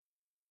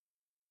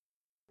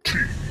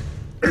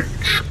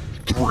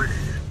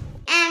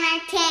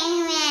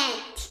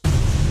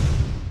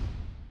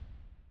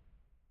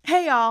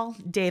Hey y'all,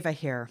 Dava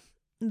here,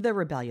 the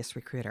rebellious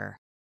recruiter.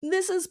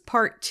 This is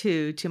part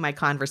 2 to my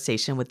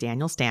conversation with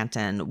Daniel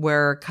Stanton.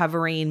 We're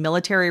covering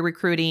military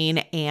recruiting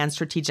and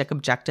strategic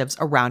objectives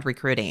around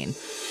recruiting.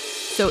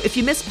 So if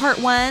you missed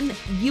part 1,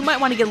 you might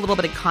want to get a little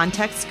bit of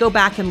context. Go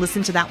back and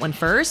listen to that one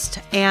first,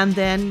 and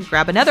then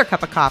grab another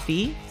cup of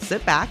coffee,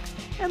 sit back,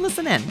 and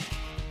listen in.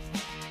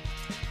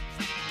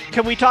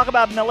 Can we talk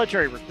about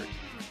military recruiting?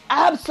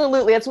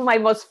 Absolutely. That's one of my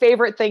most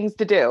favorite things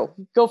to do.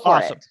 Go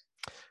for it.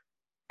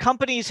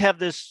 Companies have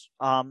this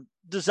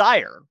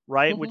desire,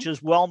 right? Which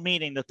is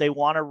well-meaning, that they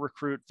want to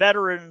recruit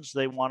veterans.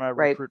 They want to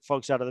recruit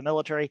folks out of the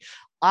military.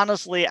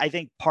 Honestly, I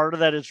think part of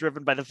that is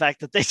driven by the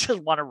fact that they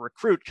just want to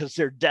recruit because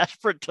they're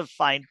desperate to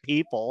find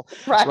people,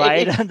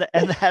 right? And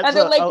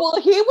they're like, well,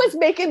 he was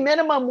making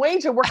minimum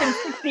wage and working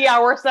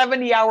 60-hour,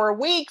 70-hour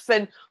weeks,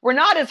 and we're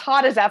not as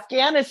hot as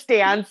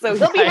Afghanistan, so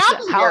he'll be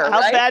happy here.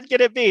 How bad can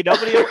it be?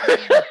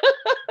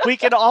 We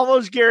can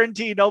almost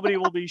guarantee nobody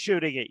will be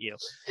shooting at you.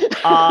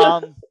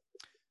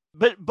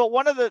 But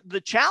one of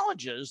the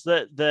challenges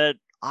that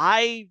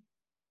I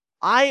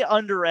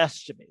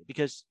underestimate,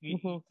 because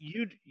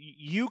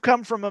you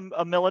come from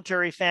a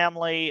military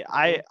family,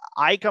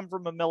 I come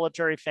from a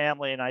military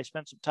family, and I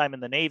spent some time in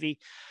the Navy.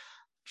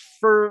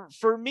 For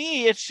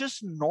me, it's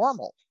just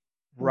normal,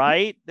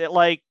 right? That,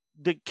 like,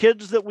 the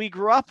kids that we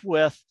grew up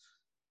with,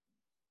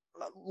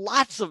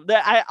 lots of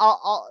that.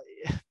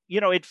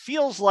 It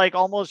feels like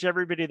almost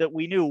everybody that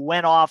we knew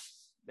went off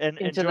and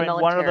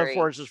joined one of the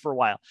forces for a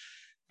while.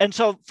 And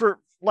so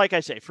like I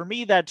say, for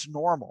me, that's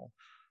normal.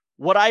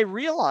 What I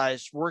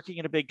realized working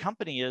in a big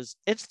company is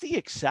it's the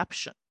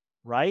exception,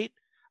 right?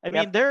 I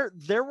mean, there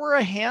were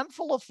a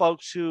handful of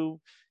folks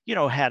who,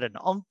 had an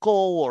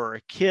uncle or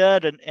a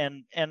kid,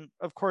 and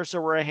of course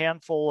there were a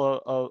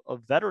handful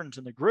of veterans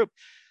in the group,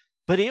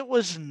 but it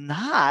was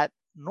not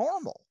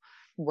normal.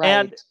 Right.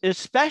 And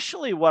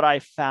especially what I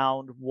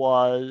found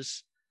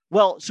was,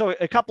 so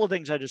a couple of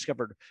things I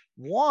discovered.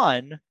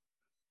 One,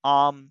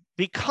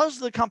 because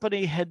the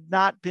company had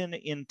not been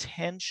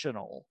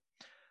intentional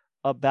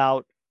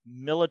about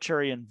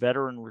military and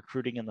veteran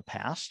recruiting in the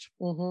past,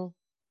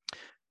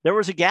 there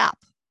was a gap.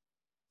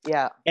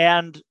 Yeah.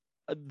 And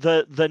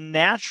the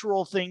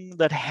natural thing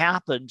that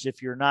happens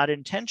if you're not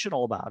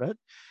intentional about it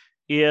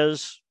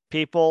is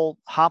people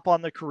hop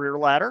on the career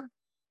ladder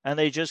and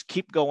they just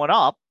keep going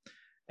up.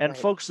 And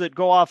folks that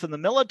go off in the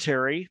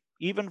military,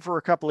 even for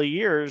a couple of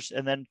years,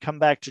 and then come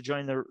back to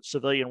join the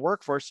civilian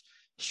workforce,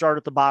 start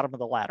at the bottom of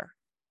the ladder.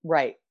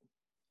 Right.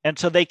 And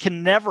so they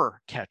can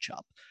never catch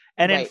up.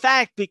 And in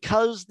fact,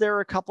 because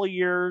they're a couple of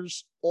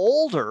years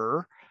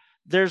older,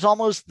 there's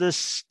almost this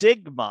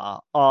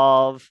stigma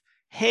of,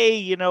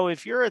 hey,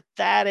 if you're at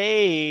that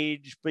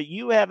age, but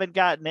you haven't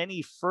gotten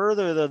any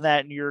further than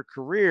that in your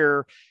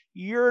career,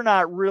 you're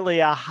not really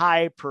a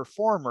high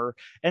performer.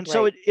 And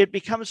so it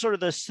becomes sort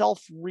of the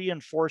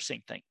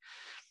self-reinforcing thing.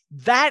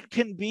 That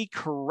can be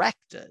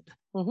corrected.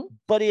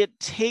 But it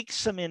takes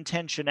some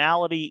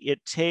intentionality.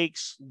 It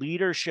takes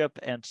leadership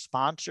and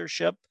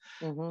sponsorship,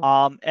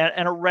 and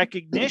a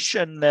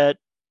recognition that,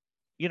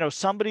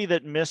 somebody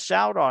that missed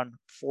out on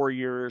 4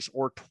 years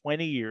or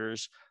 20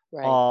 years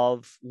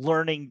of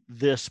learning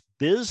this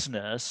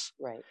business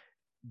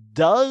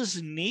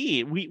does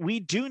need, we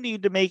do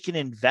need to make an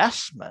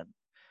investment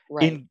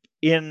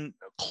in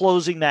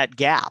closing that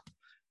gap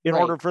in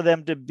order for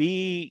them to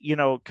be,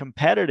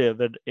 competitive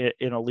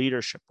in a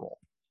leadership role.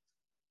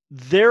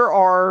 There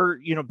are,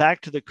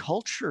 back to the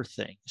culture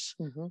things,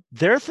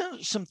 there are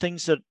some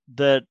things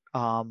that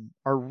are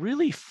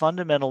really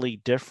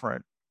fundamentally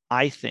different,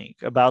 I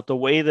think, about the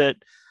way that,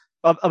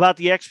 about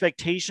the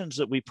expectations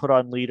that we put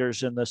on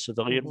leaders in the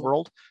civilian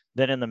world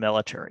than in the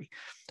military.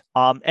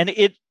 And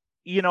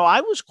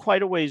I was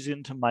quite a ways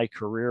into my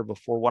career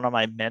before one of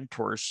my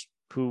mentors,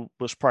 who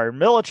was prior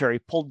military,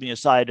 pulled me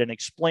aside and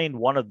explained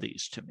one of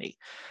these to me,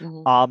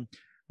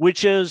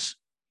 which is,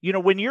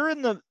 when you're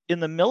in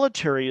the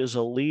military as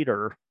a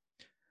leader,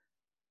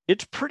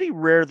 it's pretty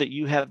rare that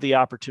you have the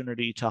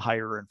opportunity to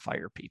hire and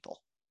fire people,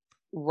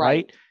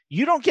 right?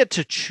 You don't get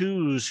to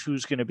choose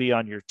who's going to be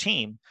on your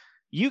team.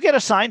 You get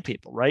assigned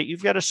people, right?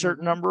 You've got a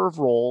certain number of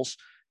roles,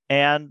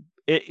 and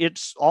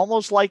it's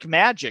almost like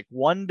magic.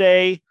 One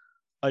day,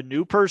 a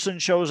new person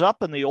shows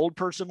up and the old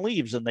person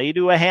leaves, and they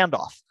do a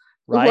handoff,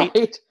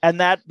 right? And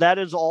that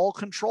is all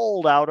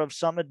controlled out of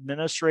some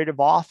administrative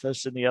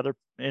office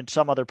in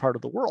some other part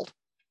of the world.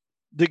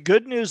 The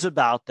good news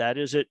about that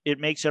is it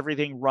makes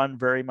everything run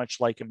very much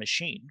like a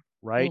machine,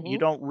 right? You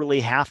don't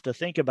really have to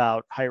think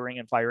about hiring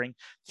and firing.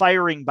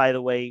 Firing, by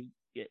the way,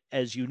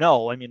 as you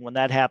know, I mean, when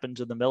that happens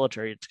in the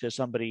military, it's because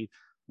somebody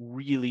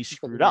really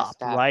screwed up,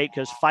 right?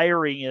 Because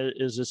firing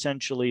is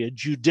essentially a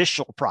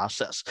judicial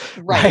process,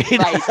 right?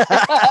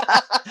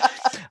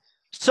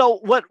 So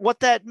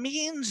what that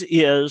means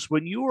is,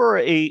 when you are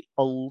a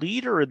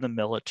leader in the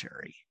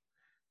military,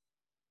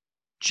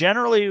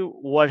 generally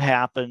what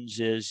happens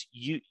is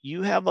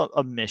you have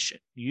a mission.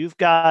 You've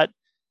got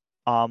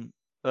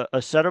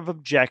a set of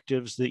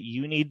objectives that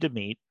you need to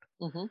meet.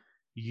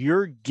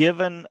 You're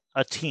given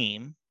a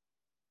team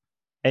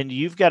and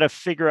you've got to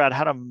figure out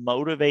how to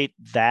motivate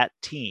that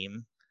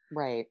team,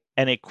 right,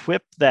 and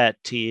equip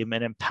that team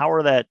and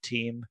empower that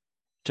team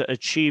to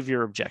achieve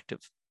your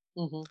objective.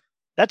 mm-hmm.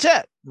 That's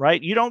it,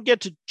 right? You don't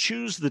get to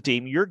choose the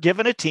team. You're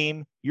given a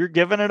team, you're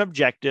given an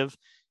objective.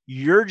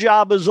 Your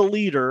job as a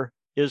leader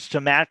is to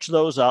match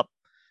those up.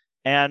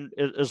 And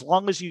as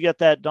long as you get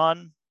that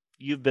done,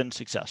 you've been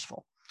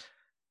successful.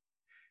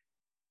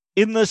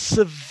 In the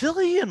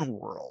civilian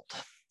world,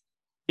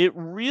 it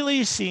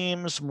really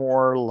seems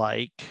more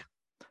like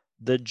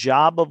the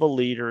job of a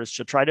leader is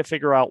to try to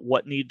figure out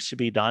what needs to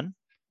be done,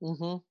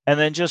 Mm-hmm. and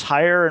then just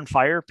hire and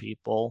fire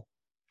people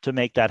to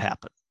make that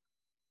happen.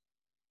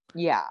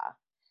 Yeah.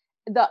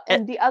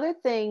 And the other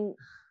thing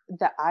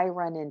that I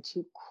run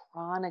into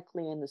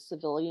chronically in the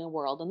civilian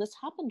world, and this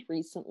happened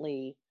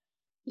recently,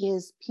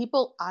 is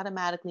people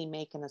automatically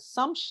make an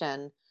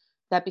assumption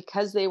that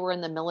because they were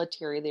in the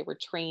military, they were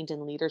trained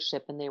in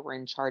leadership and they were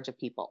in charge of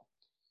people.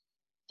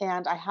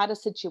 And I had a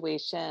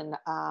situation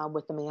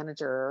with the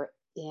manager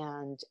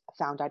and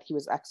found out he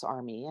was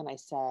ex-Army. And I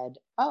said,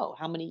 "Oh,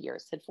 how many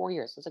years?" He said, 4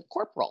 years. I said,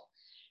 "Corporal."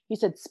 He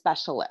said,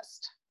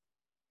 "Specialist."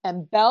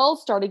 And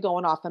bells started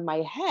going off in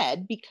my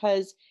head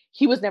because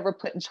he was never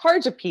put in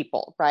charge of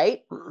people,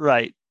 right?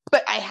 Right.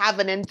 But I have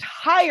an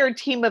entire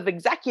team of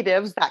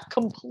executives that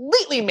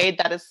completely made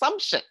that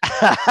assumption.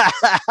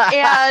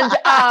 And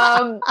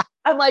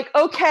I'm like,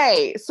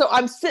 okay. So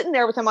I'm sitting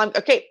there with him.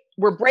 Okay,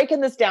 we're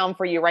breaking this down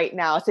for you right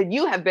now. I said,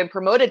 "You have been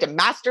promoted to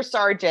Master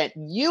Sergeant.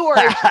 You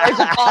are in charge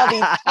of all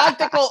these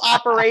tactical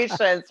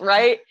operations,"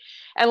 right?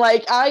 And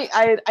like,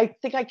 I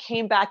think I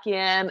came back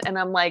in and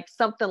I'm like,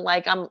 something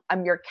like,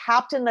 I'm your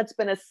captain that's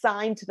been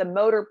assigned to the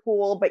motor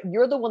pool, but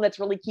you're the one that's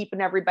really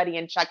keeping everybody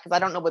in check because I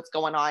don't know what's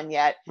going on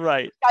yet.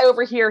 Right. Guy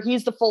over here,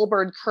 he's the full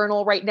bird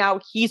colonel right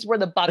now. He's where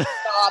the buck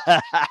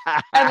stops.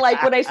 And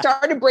like, when I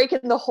started breaking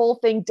the whole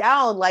thing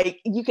down,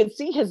 like you can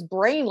see his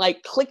brain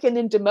like clicking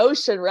into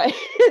motion, right?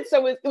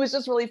 So it was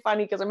just really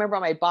funny because I remember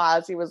my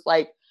boss, he was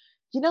like,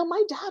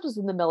 "My dad was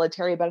in the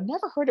military, but I've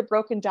never heard it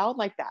broken down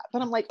like that."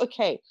 But I'm like,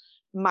 okay,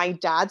 my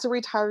dad's a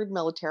retired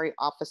military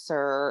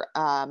officer.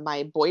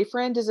 My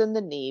boyfriend is in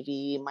the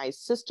Navy. My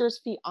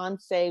sister's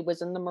fiance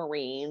was in the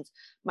Marines.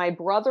 My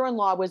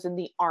brother-in-law was in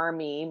the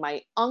Army.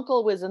 My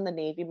uncle was in the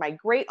Navy. My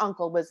great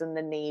uncle was in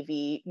the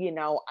Navy.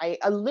 I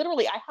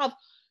literally, I have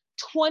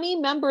 20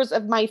 members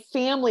of my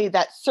family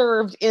that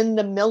served in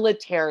the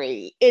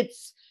military.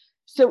 It's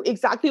so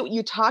exactly what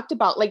you talked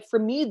about. Like for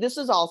me, this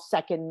is all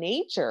second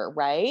nature,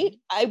 right?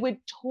 I would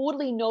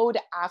totally know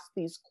to ask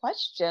these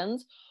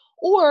questions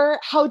or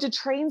how to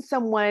train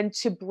someone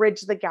to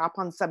bridge the gap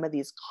on some of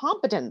these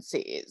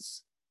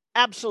competencies.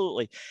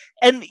 Absolutely.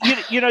 And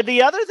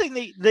the other thing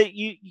that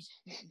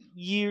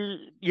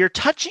you're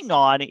touching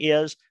on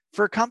is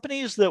for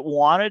companies that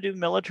want to do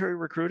military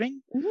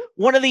recruiting, Mm-hmm.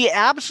 one of the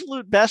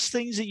absolute best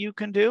things that you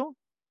can do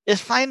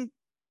is find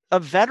a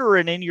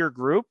veteran in your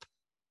group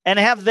and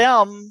have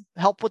them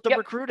help with the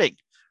recruiting.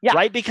 Yeah.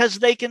 Right. Because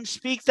they can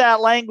speak that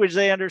language.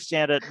 They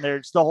understand it. And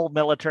there's the whole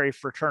military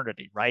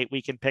fraternity, right?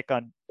 We can pick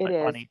on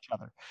each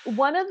other.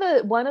 One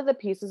of the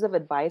pieces of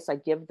advice I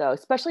give, though,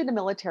 especially to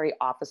military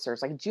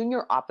officers, like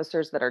junior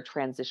officers that are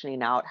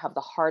transitioning out, have the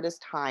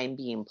hardest time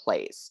being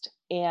placed.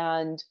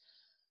 And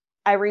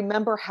I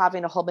remember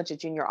having a whole bunch of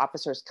junior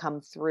officers come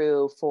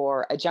through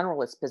for a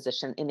generalist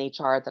position in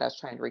HR that I was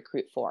trying to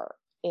recruit for.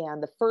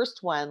 And the first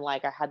one,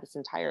 like I had this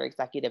entire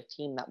executive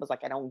team that was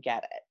like, "I don't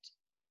get it."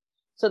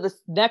 So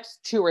this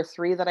next 2 or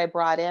 3 that I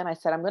brought in, I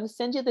said, "I'm going to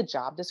send you the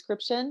job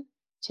description,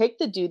 take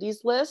the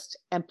duties list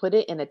and put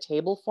it in a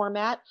table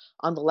format.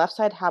 On the left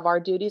side, have our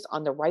duties.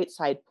 On the right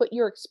side, put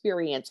your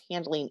experience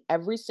handling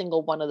every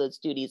single one of those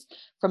duties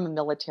from a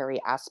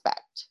military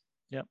aspect."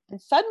 Yep.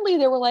 And suddenly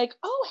they were like,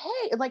 "Oh,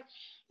 hey," like,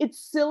 it's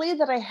silly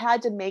that I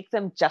had to make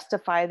them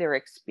justify their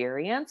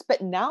experience,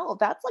 but now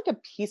that's like a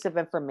piece of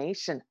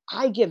information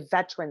I give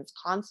veterans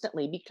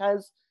constantly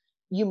because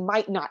you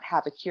might not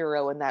have a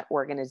hero in that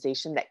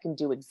organization that can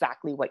do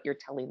exactly what you're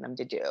telling them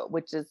to do,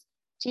 which is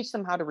teach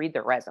them how to read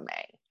their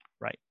resume.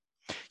 Right.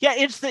 Yeah,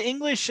 it's the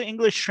English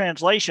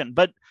translation.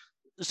 But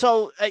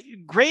so a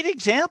great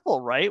example,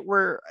 right?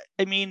 Where,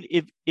 I mean,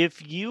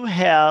 if you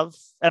have,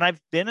 and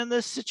I've been in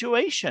this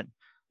situation,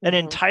 an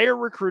entire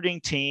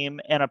recruiting team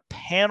and a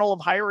panel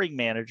of hiring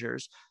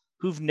managers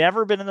who've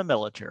never been in the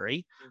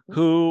military,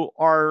 who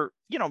are,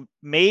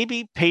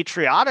 maybe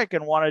patriotic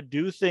and want to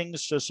do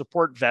things to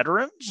support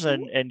veterans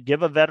and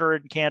give a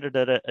veteran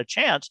candidate a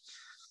chance,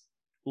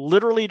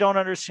 literally don't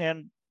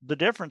understand the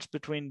difference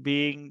between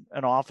being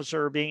an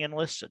officer or being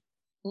enlisted.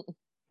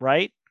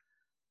 Right.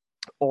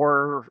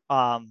 Or,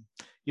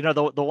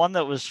 the one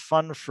that was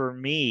fun for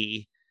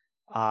me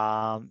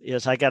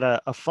is I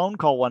got a phone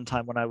call one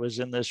time when I was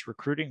in this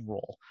recruiting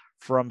role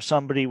from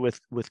somebody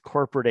with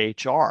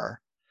corporate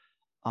HR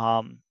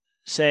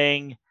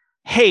saying,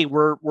 "Hey,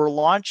 we're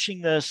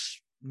launching this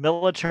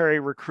military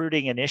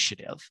recruiting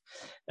initiative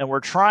and we're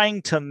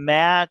trying to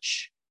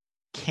match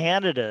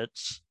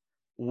candidates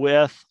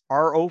with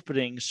our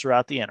openings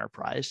throughout the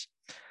enterprise.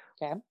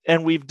 Okay.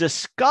 And we've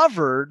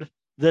discovered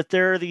that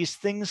there are these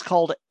things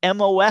called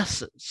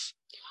MOSs,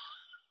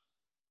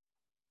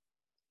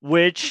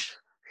 which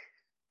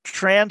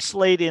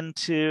translate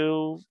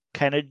into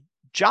kind of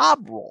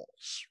job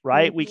roles,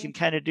 right? Mm-hmm. We can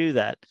kind of do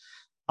that.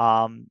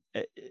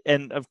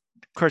 And of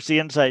course, the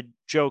inside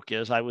joke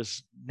is I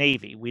was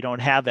Navy. We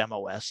don't have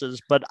MOSs,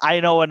 but I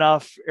know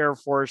enough Air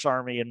Force,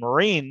 Army, and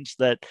Marines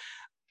that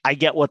I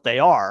get what they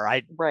are.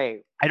 I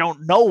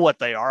don't know what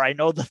they are. I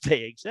know that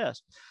they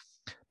exist.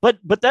 But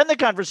then the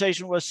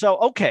conversation was, so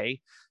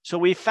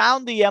we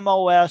found the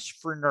MOS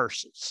for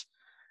nurses.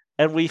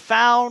 And we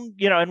found,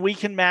 and we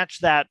can match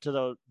that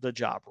to the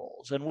job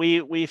roles. And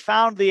we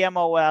found the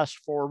MOS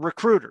for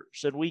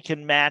recruiters, and we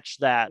can match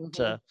that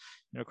to,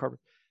 corporate.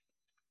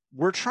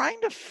 We're trying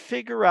to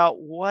figure out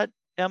what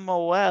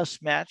MOS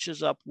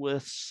matches up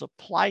with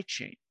supply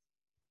chain.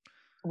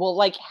 Well,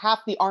 like half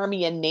the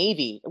Army and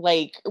Navy,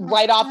 like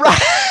right off.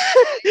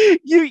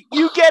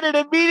 You get it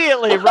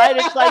immediately, right?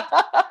 It's like,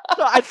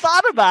 so I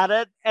thought about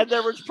it, and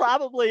there was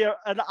probably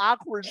an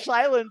awkward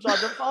silence on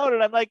the phone.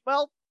 And I'm like,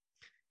 well,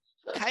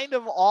 kind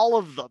of all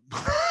of them.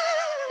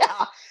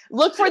 Yeah.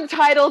 Look for the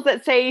titles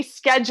that say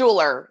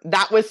scheduler.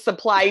 That was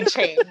supply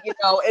chain.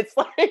 It's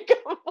like,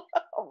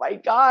 oh my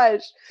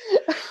gosh.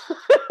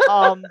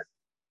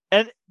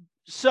 And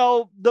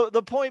so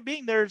the point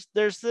being, there's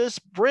this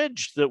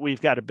bridge that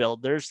we've got to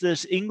build. There's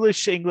this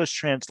English to English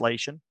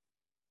translation.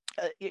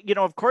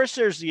 Of course,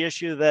 there's the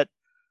issue that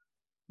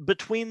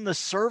between the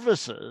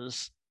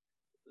services,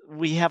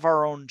 we have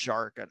our own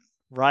jargon,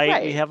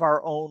 right? We have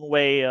our own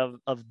way of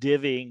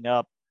divvying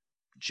up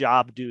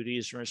job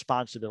duties and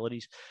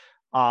responsibilities.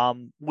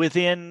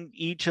 Within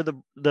each of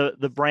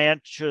the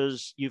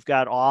branches, you've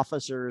got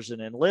officers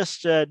and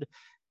enlisted,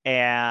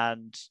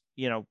 and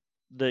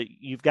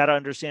you've got to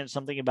understand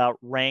something about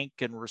rank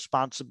and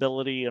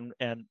responsibility,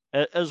 and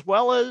as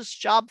well as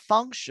job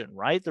function,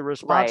 right? The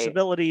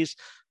responsibilities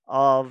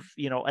of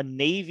a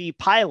Navy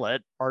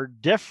pilot are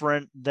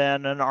different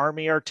than an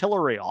Army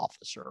artillery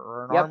officer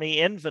or an Army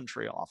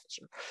infantry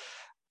officer.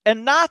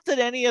 And not that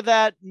any of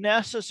that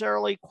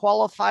necessarily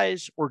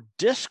qualifies or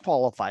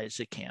disqualifies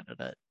a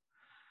candidate,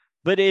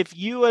 but if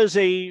you as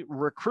a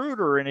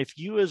recruiter and if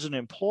you as an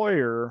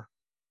employer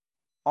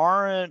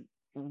aren't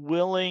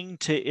willing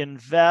to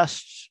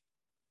invest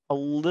a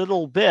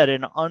little bit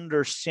in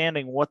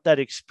understanding what that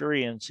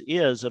experience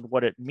is and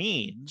what it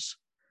means,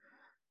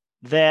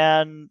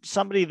 then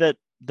somebody that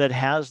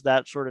has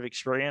that sort of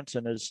experience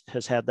and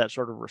has had that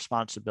sort of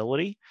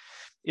responsibility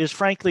is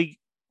frankly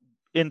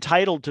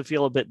entitled to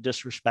feel a bit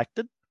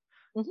disrespected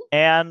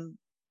and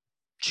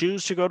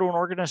choose to go to an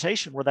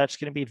organization where that's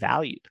going to be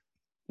valued.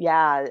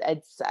 Yeah,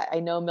 I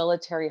know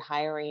military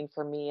hiring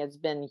for me has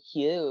been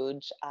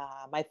huge.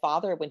 My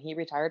father, when he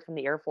retired from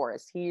the Air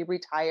Force, he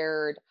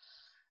retired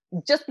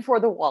just before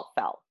the wall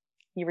fell.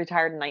 He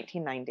retired in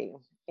 1990.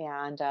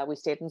 And we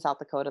stayed in South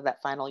Dakota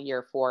that final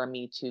year for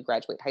me to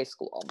graduate high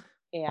school.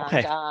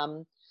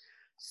 And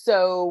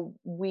so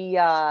we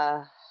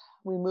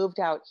moved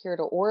out here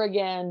to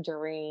Oregon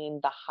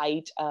during the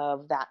height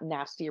of that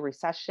nasty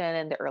recession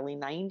in the early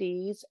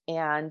 90s.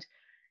 And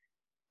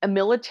a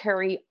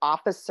military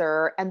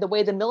officer, and the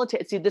way the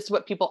military, see, this is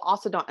what people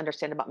also don't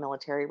understand about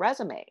military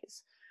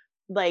resumes.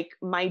 Like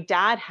my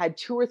dad had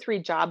 2 or 3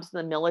 jobs in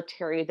the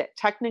military that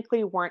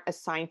technically weren't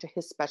assigned to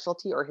his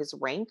specialty or his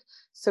rank.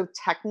 So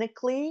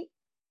technically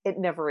it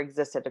never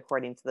existed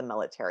according to the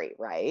military,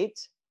 right?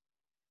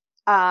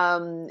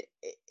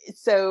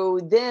 So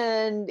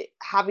then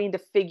having to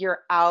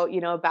figure out,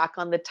 back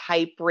on the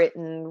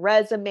typewritten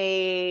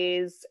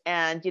resumes,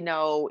 and,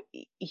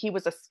 he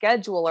was a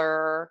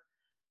scheduler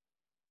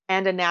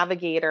and a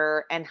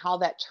navigator, and how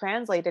that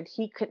translated,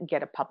 he couldn't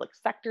get a public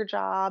sector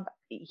job.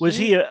 Was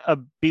he a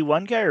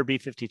B1 guy or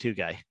B52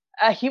 guy?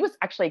 He was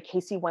actually a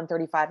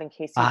KC-135 and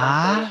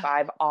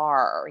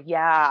KC-135R.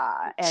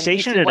 Yeah. And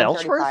stationed at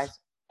Ellsworth?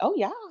 Oh,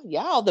 yeah.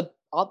 Yeah.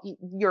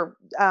 Your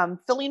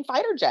filling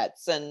fighter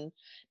jets and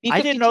B-52s.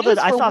 I didn't know that.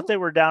 I thought they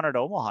were down at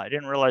Omaha. I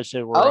didn't realize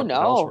they were up at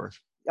Ellsworth.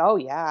 Oh,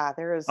 yeah.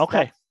 There's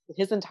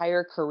his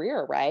entire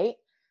career, right?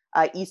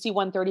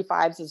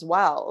 EC-135s as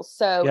well.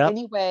 So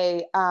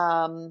anyway,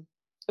 fun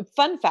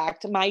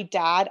fact, my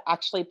dad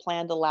actually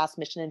planned the last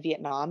mission in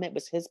Vietnam. It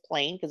was his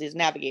plane, because he's a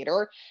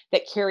navigator,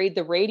 that carried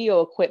the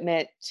radio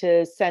equipment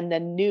to send the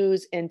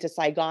news into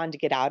Saigon to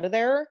get out of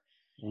there.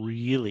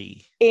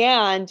 Really?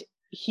 And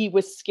he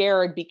was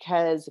scared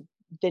because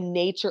the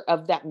nature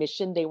of that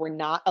mission, they were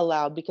not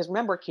allowed, because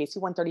remember,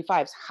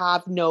 KC-135s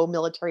have no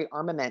military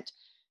armament.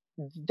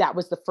 That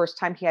was the first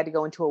time he had to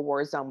go into a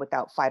war zone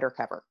without fighter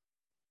cover.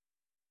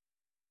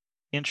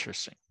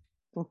 Interesting.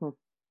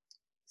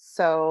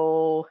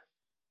 So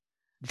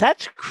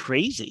that's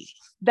crazy.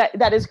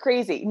 That is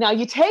crazy. Now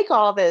you take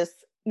all this.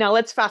 Now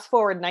let's fast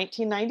forward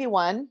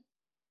 1991.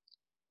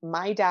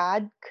 My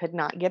dad could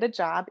not get a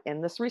job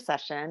in this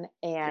recession,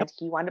 and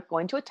he wound up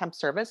going to a temp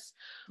service,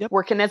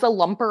 working as a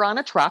lumper on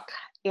a truck.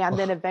 And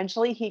then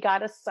eventually he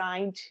got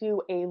assigned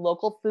to a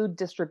local food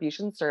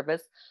distribution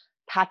service,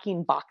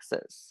 packing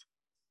boxes.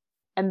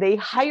 And they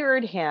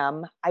hired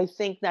him. I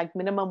think like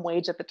minimum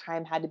wage at the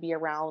time had to be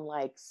around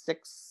like $6,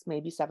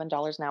 maybe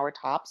 $7 an hour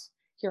tops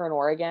here in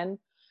Oregon,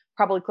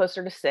 probably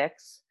closer to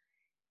 6.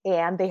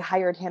 And they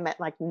hired him at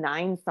like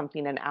 9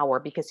 something an hour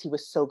because he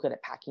was so good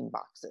at packing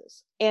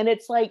boxes. And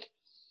it's like,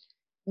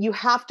 you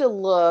have to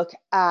look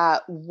at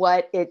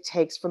what it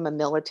takes from a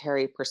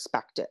military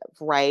perspective,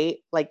 right?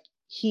 Like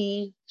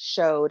he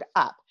showed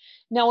up.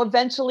 Now,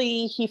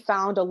 eventually he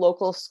found a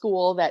local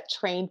school that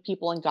trained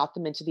people and got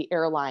them into the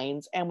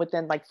airlines. And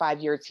within like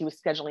 5 years, he was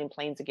scheduling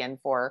planes again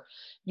for,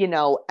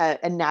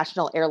 a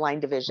national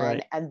airline division.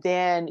 Right. And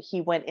then he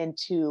went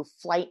into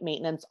flight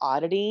maintenance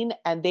auditing,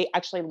 and they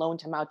actually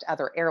loaned him out to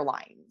other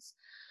airlines.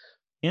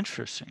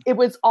 Interesting. It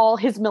was all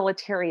his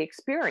military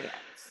experience.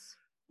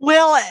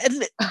 Well,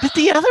 but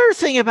the other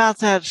thing about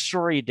that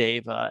story,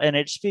 Dave, and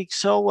it speaks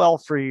so well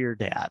for your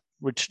dad,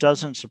 which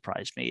doesn't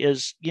surprise me,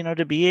 is,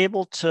 to be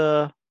able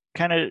to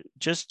kind of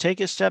just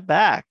take a step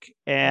back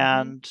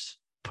and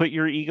put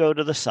your ego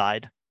to the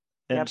side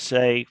and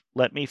say,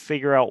 let me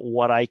figure out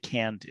what I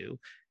can do.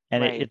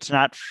 And it's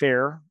not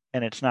fair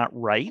and it's not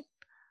right,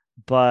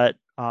 but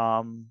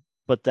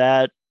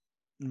that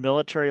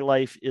military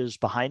life is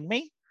behind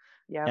me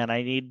and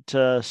I need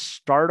to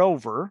start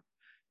over.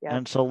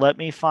 And so let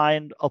me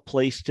find a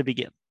place to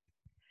begin.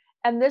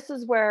 And this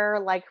is where,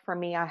 like, for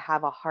me, I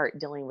have a heart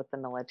dealing with the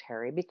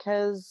military,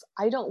 because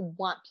I don't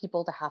want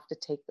people to have to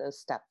take those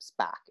steps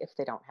back if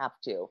they don't have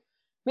to.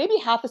 Maybe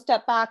half a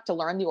step back to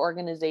learn the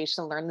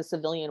organization, learn the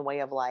civilian way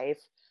of life,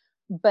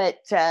 but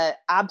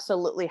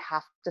absolutely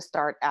have to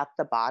start at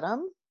the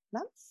bottom.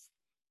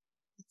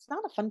 It's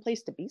not a fun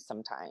place to be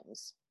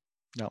sometimes.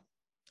 No,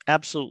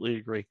 absolutely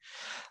agree.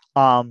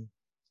 And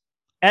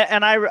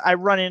I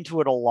run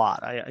into it a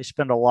lot. I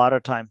spend a lot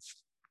of time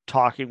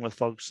talking with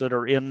folks that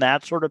are in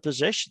that sort of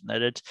position,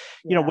 that it's,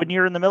 when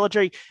you're in the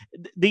military,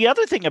 the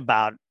other thing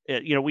about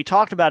it, we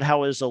talked about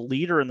how as a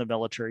leader in the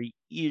military,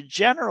 you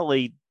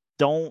generally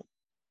don't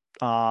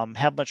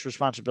have much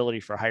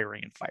responsibility for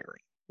hiring and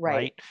firing.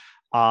 Right.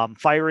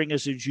 Firing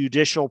is a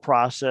judicial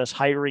process.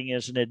 Hiring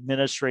is an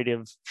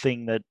administrative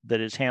thing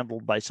that is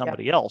handled by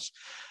somebody else.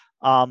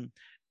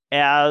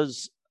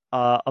 As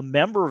a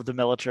member of the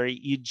military,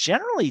 you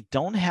generally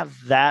don't have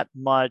that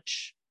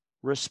much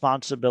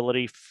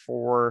responsibility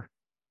for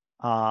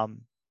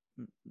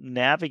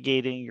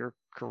navigating your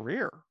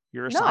career,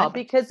 your assignment. No,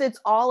 because it's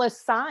all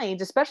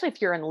assigned, especially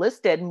if you're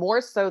enlisted,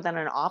 more so than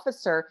an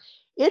officer.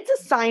 It's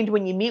assigned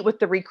when you meet with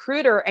the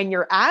recruiter, and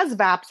your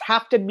ASVAPs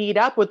have to meet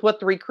up with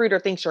what the recruiter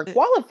thinks you're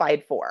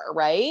qualified for,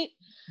 right?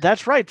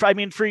 That's right. I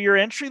mean, for your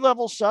entry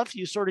level stuff,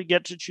 you sort of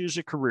get to choose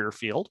a career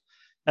field.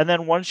 And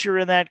then once you're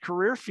in that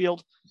career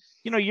field,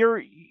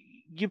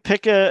 you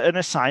pick an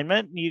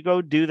assignment and you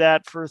go do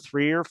that for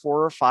 3 or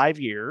 4 or 5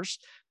 years.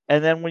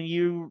 And then when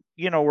you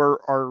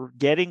are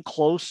getting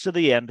close to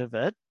the end of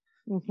it,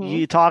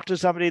 you talk to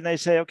somebody and they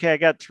say, okay, I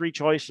got 3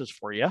 choices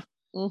for you.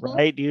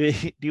 Right. Do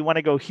you want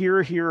to go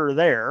here, here, or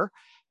there?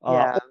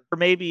 Or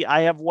maybe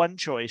I have 1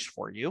 choice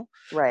for you.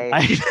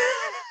 Right.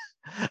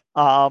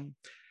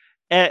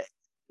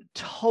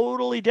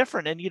 Totally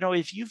different. And,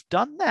 if you've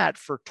done that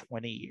for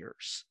 20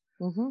 years,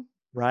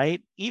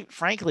 right?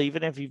 Frankly,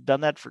 even if you've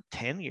done that for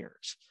 10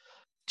 years,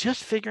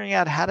 just figuring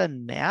out how to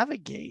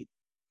navigate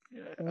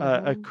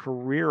a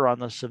career on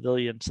the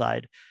civilian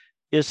side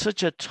is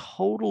such a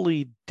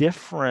totally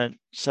different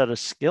set of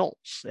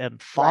skills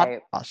and thought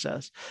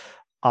process.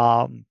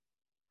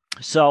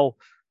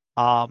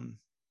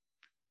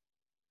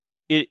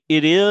 It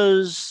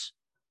is,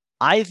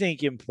 I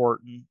think,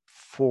 important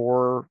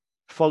for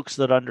folks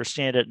that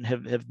understand it and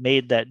have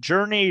made that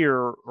journey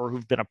or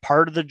who've been a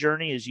part of the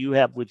journey, as you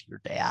have with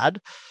your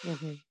dad,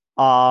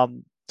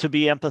 to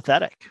be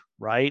empathetic,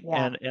 right?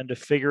 And to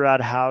figure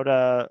out how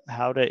to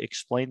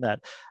explain that.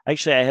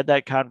 Actually, I had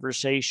that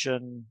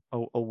conversation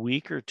a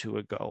week or 2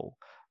 ago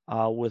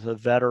with a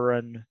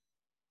veteran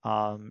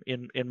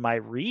in my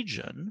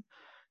region.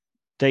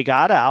 They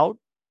got out.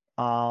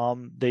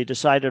 They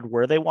decided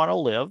where they want to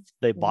live.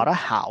 They bought a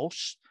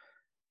house.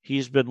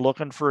 He's been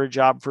looking for a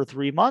job for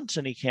 3 months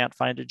and he can't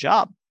find a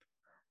job.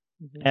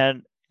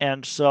 And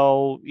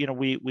so,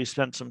 we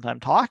spent some time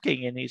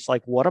talking, and he's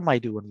like, what am I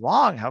doing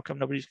wrong? How come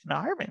nobody's going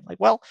to hire me? I'm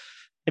like, well,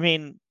 I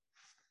mean,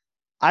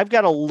 I've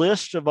got a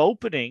list of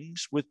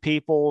openings with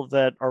people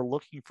that are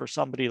looking for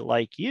somebody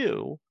like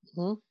you,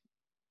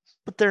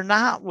 but they're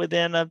not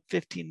within a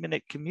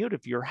 15-minute commute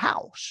of your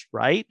house.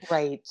 Right.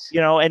 Right.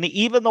 And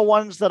even the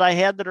ones that I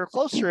had that are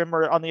closer to him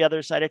are on the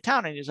other side of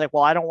town. And he's like,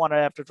 well, I don't want to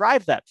have to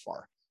drive that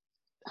far.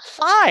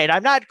 Fine.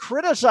 I'm not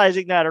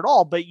criticizing that at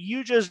all, but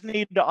you just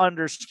need to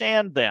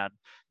understand then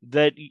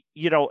that,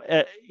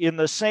 in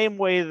the same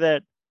way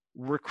that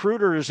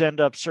recruiters end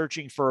up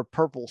searching for a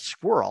purple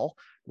squirrel,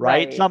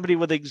 right? Somebody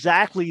with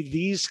exactly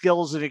these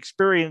skills and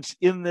experience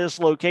in this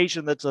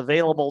location that's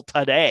available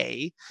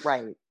today.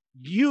 Right.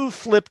 You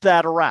flip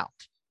that around,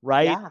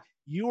 right? Yeah.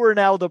 You are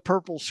now the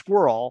purple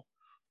squirrel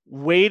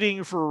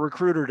waiting for a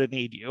recruiter to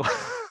need you.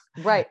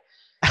 Right.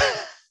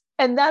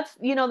 And that's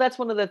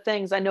one of the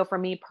things I know for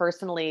me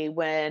personally,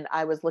 when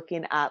I was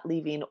looking at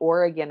leaving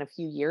Oregon a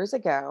few years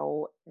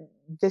ago,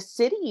 the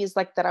cities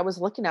like that I was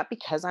looking at,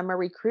 because I'm a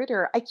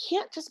recruiter, I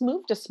can't just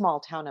move to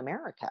small town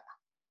America.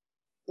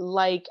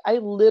 Like I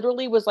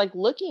literally was like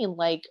looking,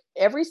 like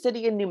every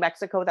city in New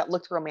Mexico that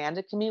looked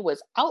romantic to me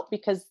was out,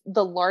 because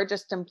the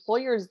largest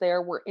employers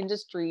there were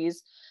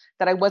industries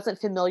that I wasn't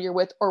familiar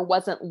with or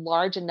wasn't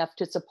large enough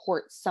to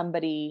support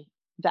somebody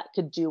that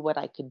could do what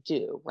I could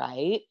do.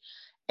 Right.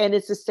 And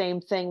it's the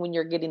same thing when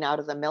you're getting out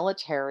of the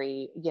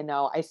military.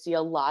 I see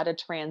a lot of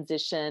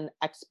transition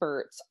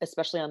experts,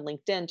 especially on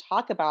LinkedIn,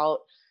 talk about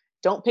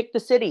don't pick the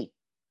city,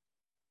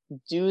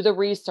 do the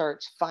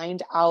research,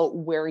 find out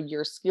where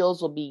your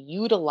skills will be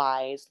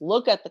utilized,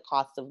 look at the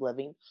cost of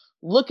living,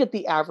 look at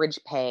the average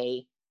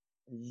pay,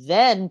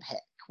 then pick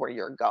where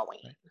you're going.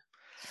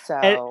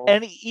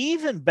 And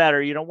even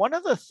better, one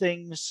of the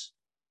things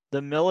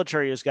the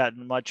military has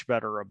gotten much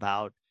better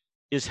about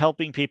is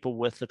helping people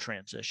with the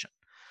transition.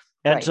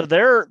 And right. so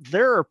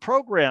there are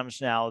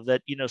programs now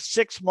that,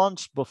 6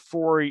 months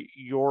before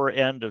your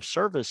end of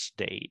service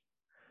date,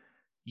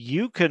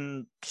 you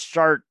can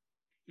start,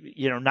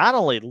 not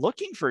only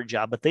looking for a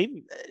job, but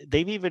they've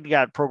even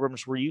got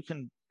programs where you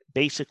can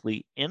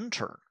basically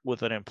intern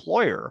with an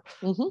employer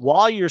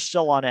while you're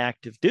still on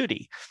active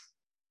duty.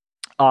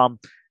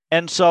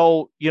 And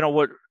so,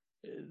 what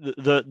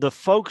the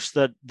folks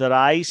that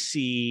I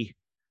see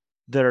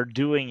that are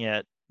doing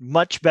it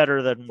much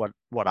better than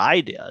what I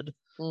did,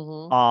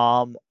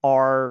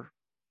 are,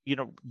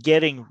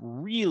 getting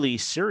really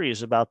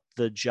serious about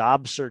the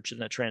job search and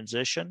the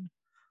transition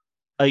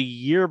a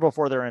year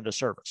before their end of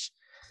service.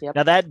 Yep.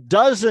 Now, that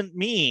doesn't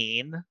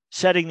mean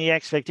setting the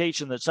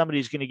expectation that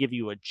somebody's going to give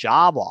you a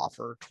job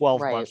offer 12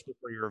 months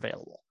before you're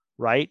available,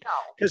 right?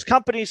 Because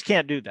companies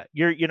can't do that.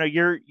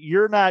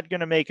 You're not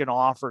going to make an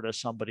offer to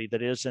somebody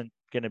that isn't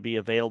going to be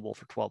available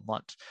for 12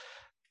 months.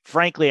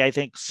 Frankly, I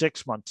think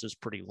 6 months is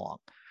pretty long.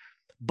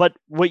 But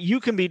what you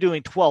can be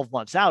doing 12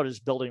 months out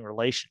is building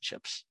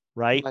relationships,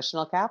 right?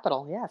 Emotional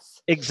capital, yes.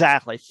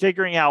 Exactly.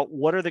 Figuring out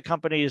what are the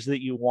companies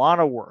that you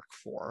want to work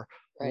for?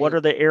 Right. What are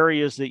the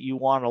areas that you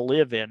want to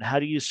live in? How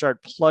do you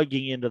start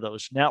plugging into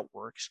those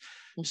networks?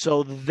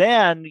 So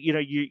then,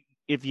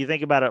 if you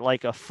think about it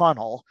like a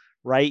funnel,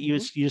 right? You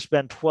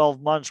spend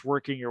 12 months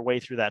working your way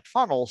through that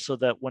funnel so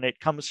that when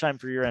it comes time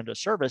for your end of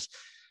service,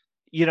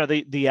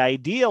 the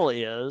ideal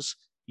is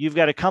you've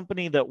got a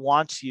company that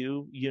wants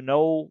you,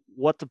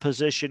 what the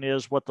position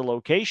is, what the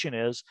location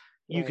is.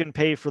 You can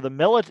pay for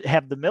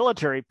have the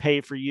military pay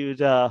for you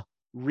to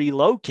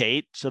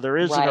relocate. So there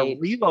isn't a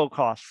reload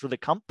cost for the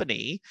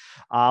company.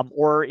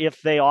 Or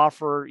if they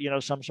offer,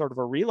 some sort of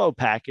a reload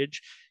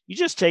package, you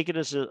just take it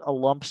as a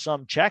lump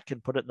sum check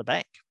and put it in the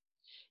bank.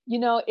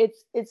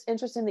 It's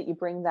interesting that you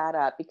bring that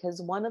up,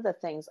 because one of the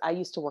things, I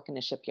used to work in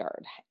a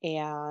shipyard,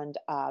 and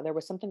there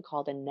was something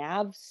called a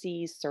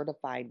NAVC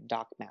certified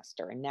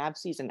dockmaster. And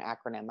NAVC is an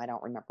acronym. I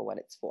don't remember what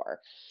it's for.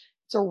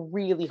 It's a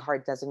really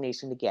hard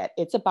designation to get.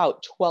 It's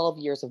about 12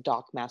 years of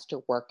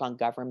dockmaster work on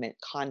government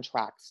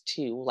contracts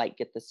to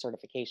get this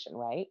certification,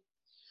 right?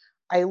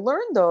 I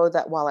learned though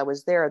that while I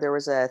was there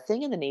was a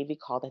thing in the Navy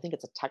called, I think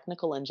it's a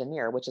technical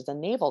engineer, which is a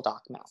naval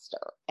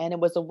dockmaster. And it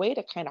was a way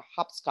to kind of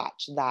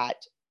hopscotch that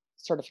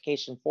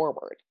certification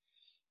forward.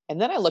 And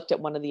then I looked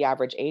at one of the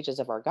average ages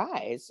of our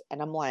guys,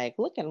 and I'm like,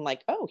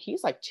 oh,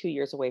 he's like 2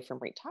 years away from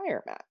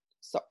retirement.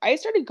 So I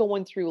started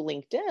going through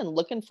LinkedIn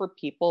looking for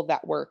people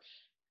that were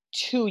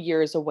 2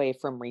 years away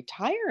from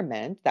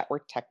retirement that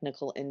were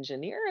technical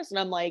engineers. And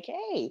I'm like,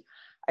 hey,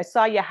 I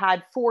saw you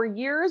had 4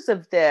 years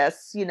of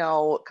this,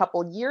 a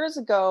couple years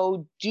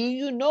ago. Do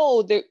you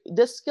know that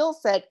this skill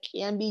set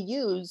can be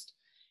used?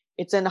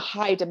 It's in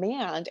high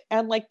demand.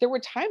 And there were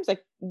times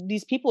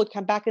these people would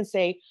come back and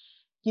say,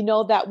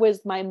 that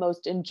was my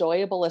most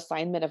enjoyable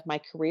assignment of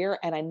my career,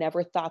 and I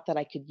never thought that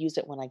I could use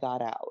it when I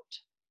got out.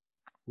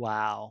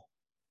 Wow.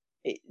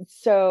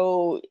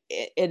 So,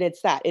 and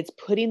it's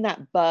putting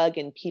that bug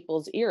in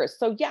people's ears.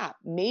 So yeah,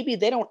 maybe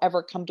they don't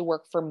ever come to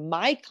work for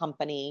my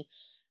company,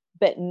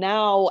 but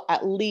now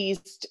at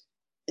least,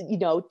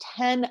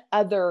 10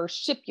 other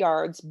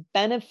shipyards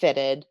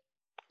benefited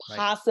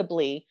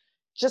possibly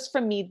just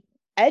from me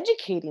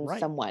educating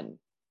someone.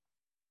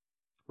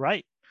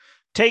 Right.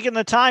 Taking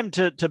the time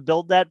to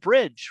build that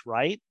bridge,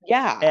 right?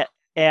 Yeah.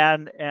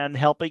 And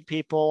helping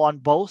people on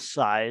both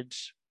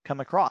sides come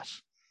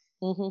across.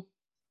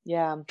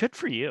 Yeah. Good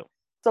for you.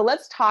 So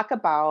let's talk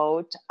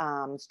about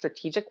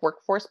strategic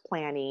workforce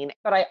planning,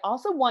 but I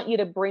also want you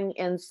to bring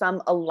in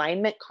some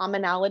alignment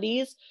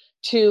commonalities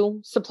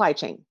to supply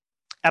chain.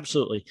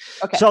 Absolutely.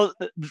 Okay. So,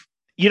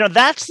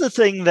 that's the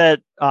thing that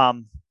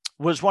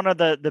was one of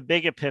the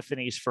big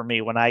epiphanies for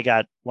me when I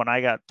got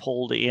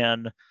pulled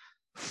in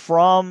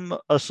from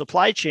a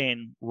supply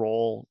chain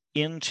role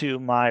into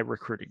my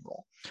recruiting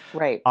role.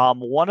 Right.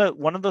 One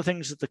of the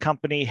things that the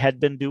company had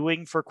been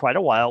doing for quite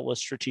a while was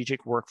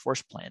strategic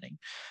workforce planning.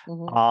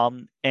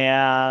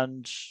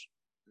 And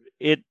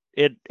it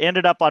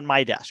ended up on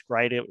my desk,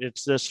 right?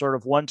 It's this sort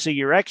of once a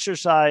year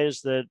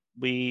exercise that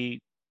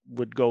we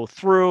would go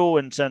through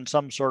and send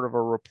some sort of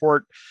a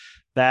report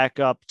back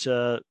up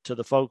to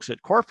the folks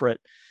at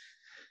corporate.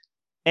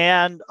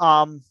 And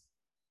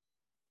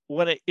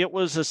when it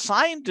was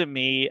assigned to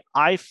me,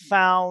 I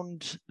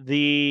found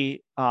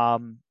the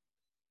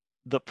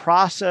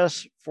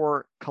process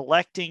for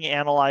collecting,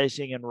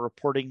 analyzing, and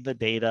reporting the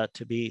data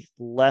to be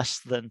less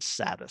than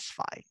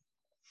satisfying.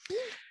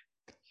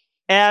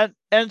 And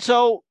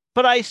so,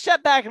 but I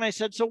stepped back and I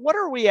said, so what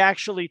are we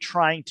actually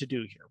trying to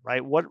do here,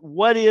 right?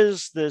 What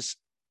is this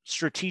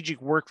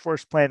strategic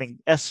workforce planning,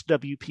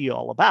 SWP,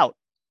 all about?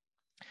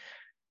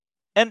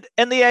 And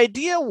the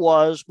idea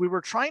was we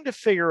were trying to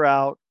figure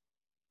out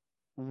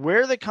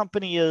where the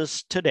company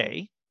is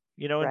today,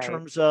 in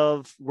terms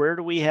of where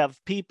do we have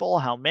people,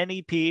 how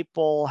many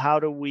people, how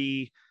do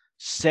we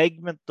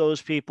segment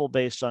those people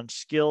based on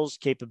skills,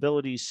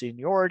 capabilities,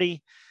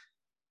 seniority,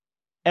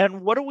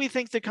 and what do we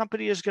think the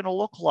company is going to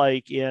look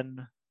like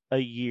in a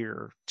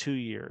year, 2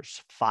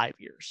 years, 5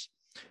 years?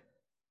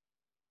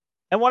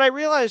 And what I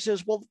realized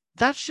is, well,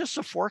 that's just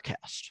a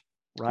forecast,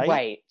 right?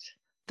 Right.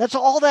 That's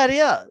all that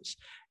is.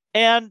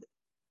 And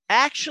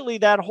actually,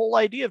 that whole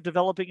idea of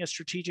developing a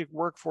strategic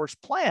workforce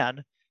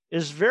plan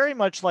is very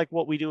much like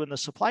what we do in the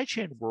supply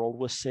chain world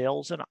with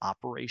sales and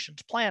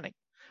operations planning,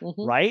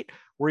 right?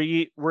 Where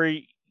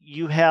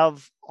you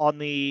have on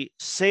the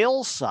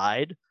sales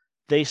side,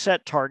 they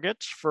set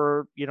targets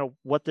for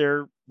what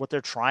they're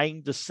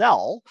trying to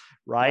sell,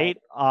 right?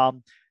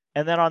 And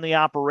then on the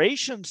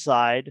operations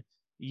side,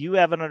 you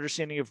have an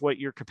understanding of what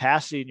your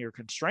capacity and your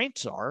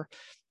constraints are,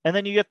 and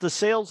then you get the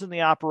sales and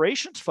the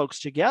operations folks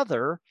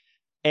together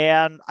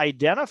and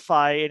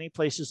identify any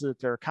places that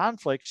there are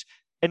conflicts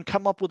and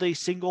come up with a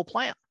single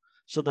plan.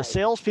 So the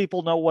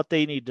salespeople know what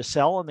they need to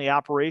sell, and the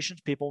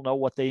operations people know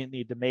what they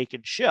need to make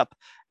and ship,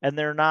 and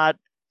they're not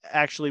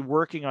actually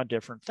working on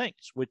different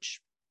things, which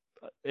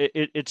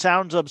it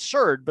sounds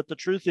absurd, but the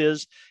truth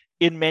is,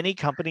 in many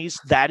companies,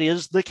 that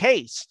is the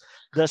case.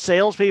 The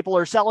salespeople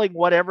are selling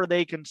whatever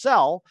they can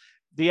sell.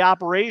 The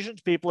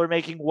operations people are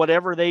making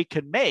whatever they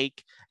can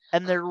make,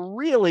 and they're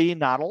really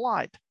not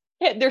aligned.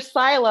 Yeah, they're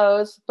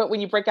silos, but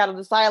when you break out of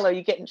the silo,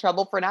 you get in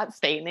trouble for not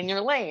staying in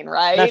your lane,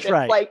 right? That's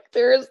right. It's like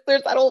there's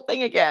that whole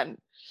thing again.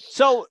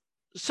 So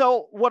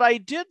what I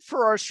did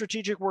for our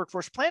strategic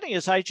workforce planning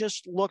is I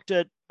just looked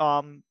at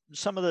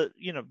some of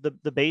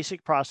the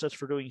basic process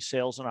for doing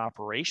sales and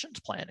operations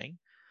planning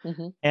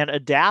and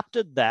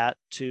adapted that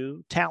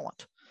to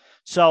talent.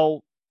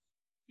 So,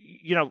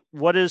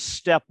 what is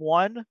step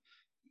one?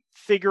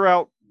 Figure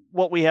out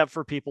what we have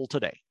for people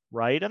today,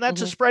 right? And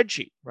that's a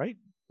spreadsheet, right?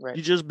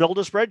 You just build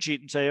a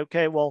spreadsheet and say,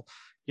 okay, well,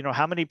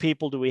 how many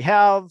people do we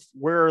have?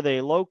 Where are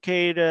they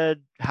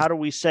located? How do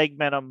we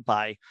segment them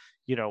by,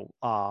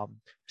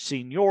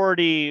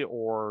 seniority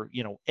or,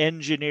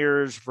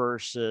 engineers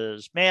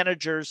versus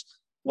managers,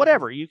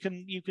 whatever. You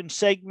can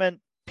segment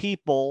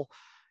people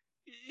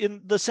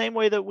in the same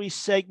way that we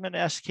segment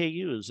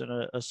SKUs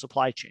in a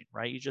supply chain,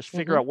 right? You just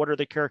figure out what are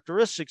the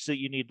characteristics that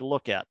you need to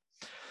look at.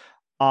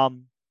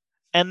 And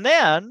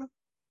then,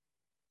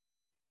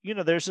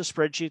 there's a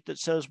spreadsheet that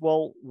says,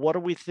 well, what do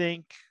we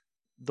think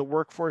the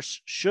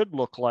workforce should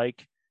look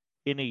like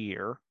in a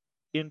year,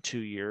 in 2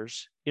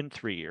 years, in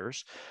 3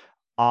 years?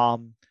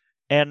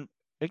 And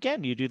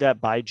again, you do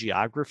that by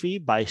geography,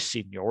 by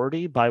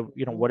seniority, by,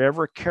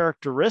 whatever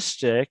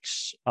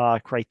characteristics,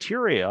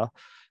 criteria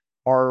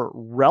are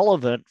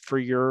relevant for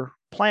your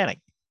planning.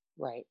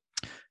 Right.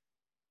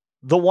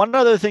 The one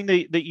other thing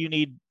that you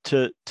need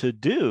to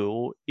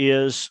do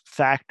is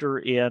factor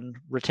in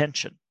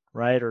retention,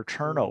 right? Or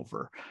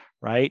turnover,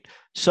 right?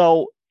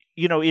 So,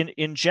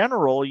 in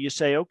general, you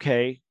say,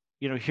 okay,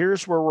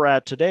 here's where we're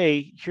at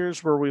today.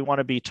 Here's where we want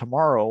to be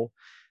tomorrow.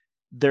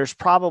 There's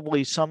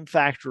probably some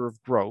factor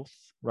of growth,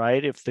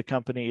 right? If the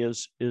company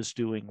is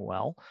doing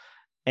well.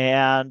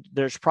 And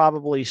there's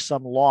probably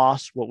some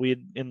loss, what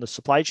we in the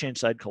supply chain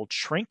side called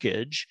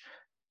shrinkage,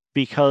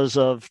 because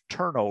of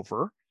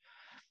turnover.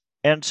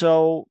 And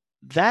so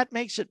that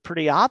makes it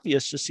pretty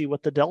obvious to see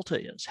what the delta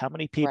is. How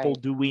many people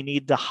do we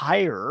need to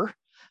hire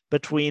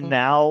between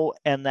now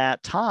and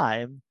that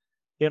time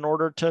in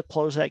order to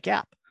close that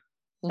gap?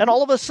 And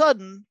all of a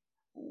sudden,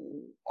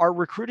 our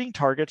recruiting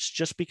targets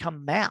just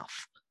become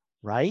math,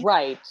 right?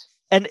 Right.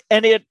 And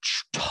it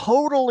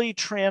totally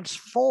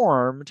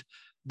transformed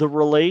the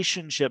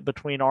relationship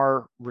between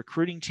our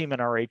recruiting team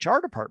and our HR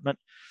department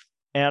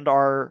and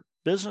our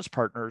business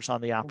partners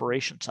on the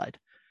operation side.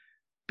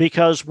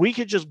 Because we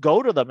could just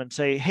go to them and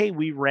say, hey,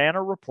 we ran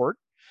a report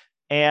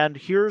and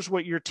here's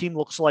what your team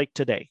looks like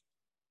today.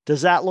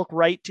 Does that look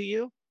right to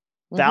you?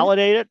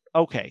 Validate it?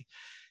 Okay.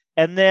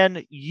 And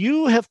then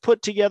you have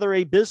put together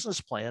a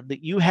business plan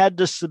that you had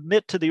to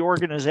submit to the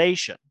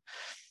organization.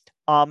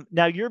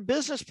 Now, your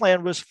business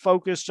plan was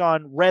focused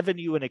on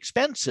revenue and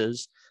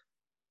expenses,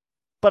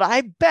 but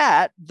I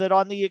bet that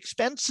on the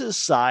expenses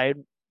side,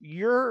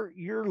 your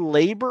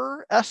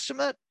labor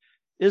estimate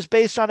is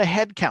based on a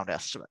headcount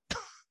estimate.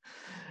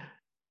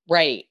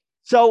 Right.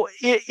 So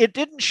it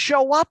didn't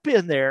show up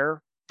in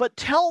there, but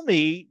tell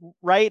me,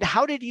 right,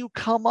 how did you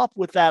come up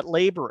with that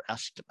labor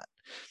estimate?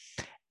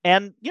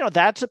 And,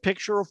 that's a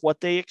picture of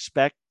what they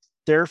expect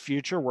their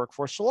future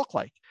workforce to look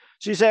like.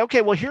 So you say,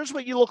 okay, well, here's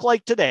what you look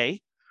like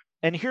today.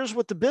 And here's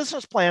what the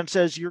business plan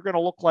says you're going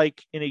to look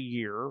like in a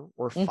year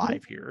or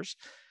 5 years.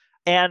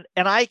 And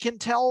I can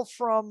tell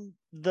from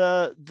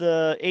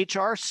the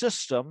HR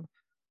system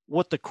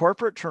what the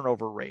corporate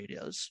turnover rate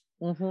is.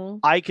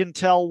 I can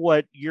tell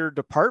what your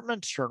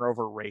department's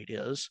turnover rate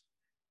is.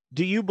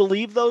 Do you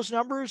believe those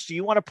numbers? Do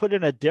you want to put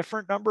in a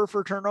different number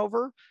for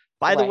turnover?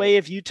 By the way,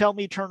 if you tell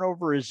me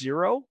turnover is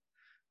 0,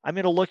 I'm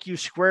going to look you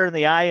square in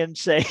the eye and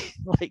say,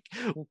 like,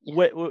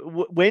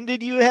 when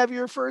did you have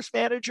your first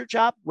manager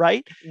job?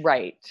 Right.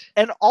 Right.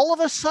 And all of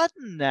a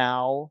sudden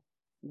now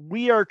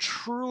we are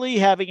truly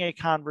having a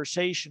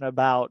conversation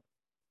about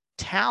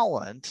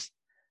talent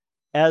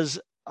as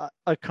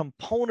a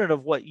component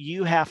of what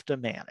you have to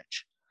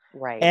manage.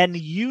 Right. And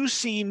you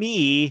see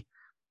me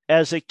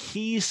as a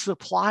key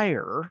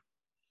supplier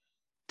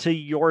to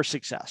your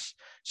success.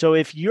 So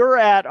if you're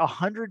at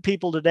 100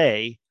 people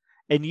today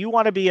and you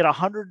want to be at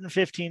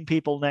 115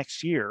 people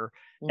next year,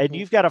 and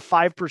you've got a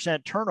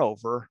 5%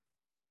 turnover,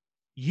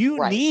 you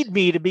need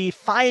me to be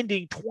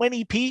finding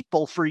 20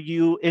 people for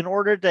you in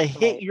order to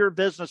hit your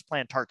business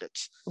plan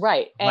targets.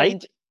 Right.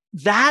 And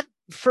that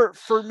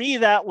for me,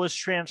 that was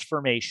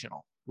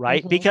transformational,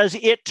 right? Because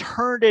it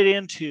turned it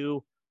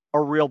into a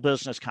real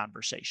business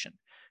conversation.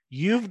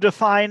 You've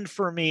defined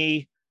for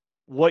me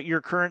what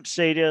your current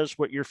state is,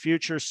 what your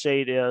future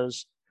state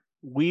is.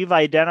 We've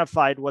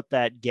identified what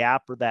that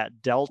gap or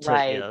that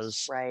delta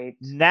is. Right.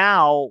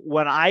 Now,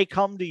 when I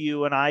come to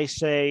you and I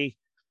say,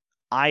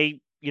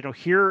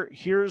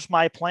 here's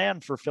my plan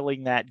for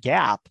filling that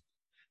gap.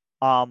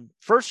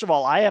 First of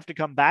all, I have to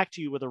come back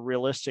to you with a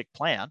realistic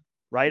plan,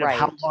 right? Of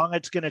how long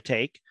it's going to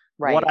take,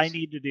 what I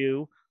need to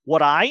do,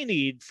 what I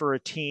need for a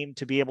team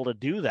to be able to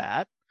do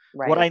that,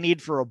 what I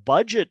need for a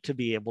budget to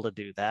be able to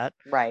do that,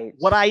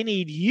 what I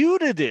need you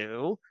to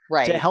do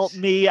to help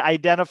me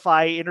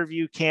identify,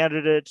 interview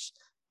candidates,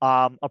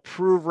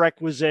 approve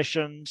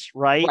requisitions,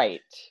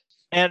 right?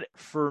 And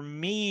for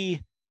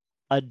me,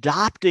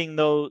 adopting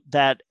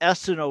that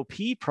S&OP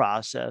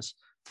process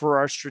for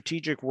our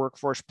strategic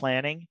workforce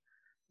planning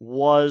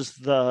was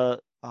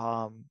the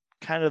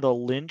kind of the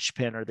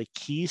linchpin or the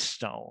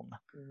keystone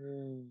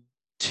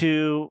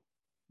to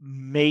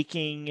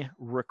making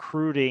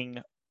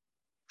recruiting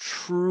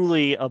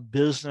truly a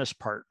business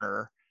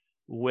partner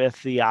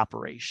with the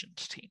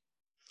operations team.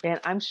 And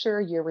I'm sure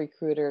your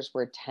recruiters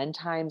were 10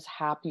 times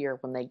happier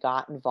when they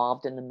got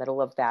involved in the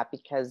middle of that,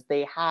 because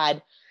they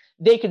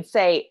could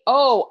say,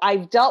 oh,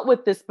 I've dealt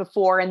with this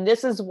before, and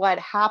this is what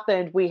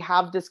happened. We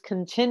have this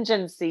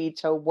contingency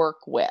to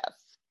work with.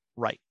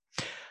 Right.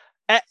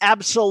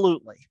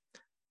 Absolutely.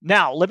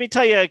 Now, let me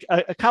tell you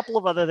a couple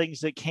of other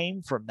things that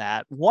came from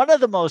that. One of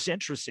the most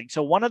interesting,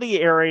 so one of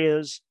the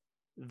areas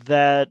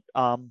that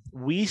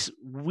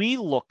we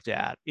looked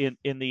at in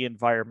the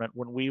environment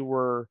when we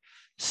were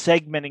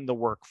segmenting the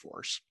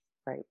workforce.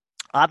 Right.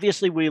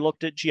 Obviously, we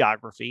looked at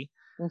geography.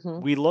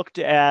 We looked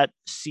at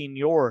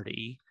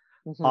seniority.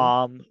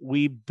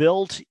 We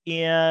built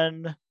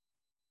in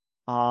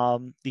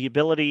the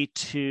ability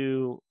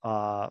to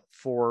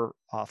for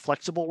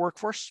flexible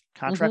workforce,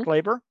 contract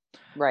labor,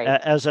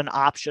 as an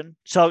option.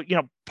 So,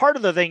 part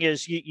of the thing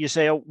is you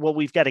say, oh, well,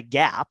 we've got a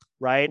gap,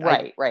 right?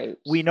 Right.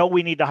 We know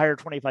we need to hire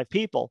 25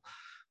 people.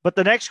 But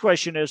the next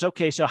question is,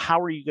 okay, so how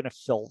are you going to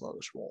fill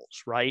those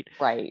roles, right?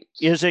 Right.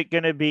 Is it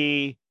going to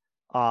be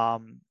a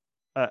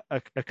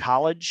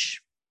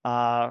college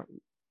hire,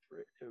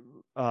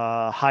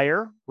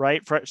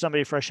 right? For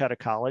somebody fresh out of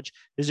college?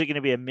 Is it going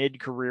to be a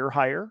mid-career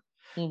hire?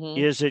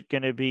 Is it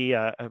going to be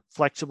a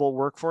flexible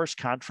workforce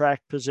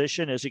contract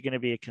position? Is it going to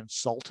be a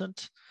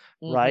consultant,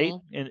 right?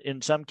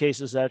 In some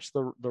cases, that's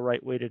the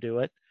right way to do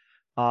it.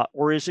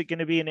 Or is it going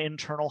to be an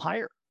internal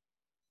hire,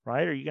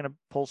 right? Are you going to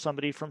pull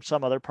somebody from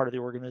some other part of the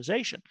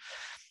organization?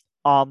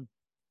 All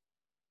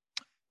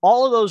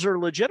of those are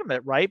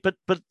legitimate, right? But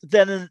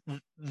then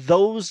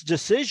those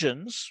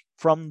decisions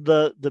from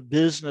the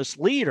business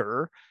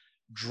leader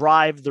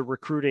drive the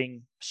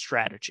recruiting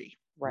strategy,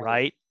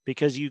 right?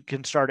 Because you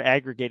can start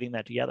aggregating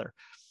that together.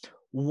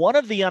 One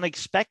of the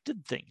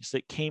unexpected things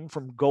that came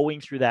from going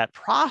through that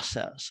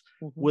process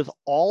with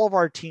all of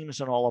our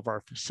teams and all of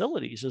our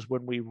facilities is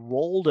when we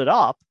rolled it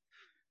up,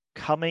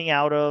 coming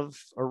out of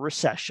a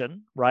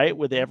recession, right?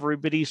 With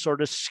everybody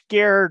sort of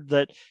scared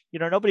that,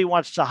 nobody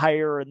wants to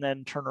hire and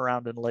then turn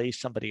around and lay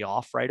somebody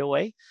off right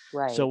away.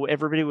 Right. So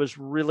everybody was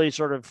really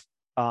sort of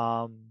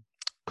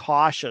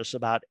cautious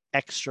about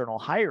external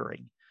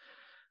hiring.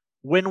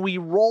 When we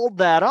rolled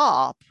that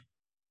up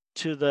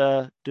to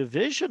the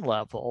division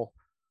level,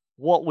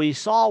 what we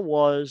saw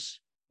was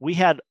we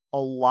had a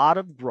lot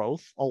of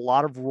growth, a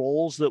lot of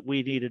roles that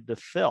we needed to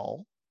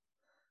fill.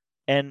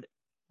 And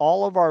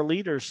all of our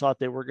leaders thought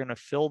they were going to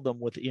fill them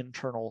with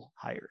internal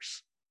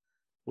hires,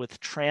 with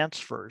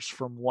transfers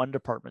from one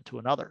department to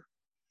another.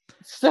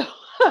 So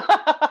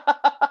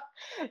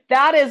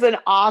that is an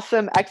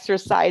awesome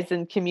exercise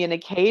in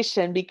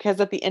communication, because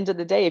at the end of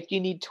the day, if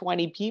you need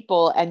 20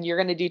 people and you're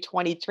going to do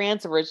 20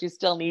 transfers, you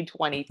still need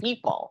 20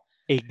 people.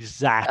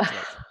 Exactly.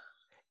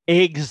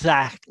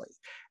 Exactly.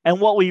 And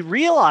what we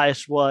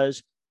realized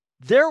was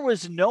there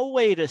was no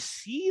way to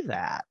see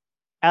that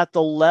at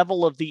the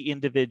level of the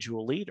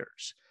individual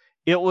leaders.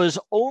 It was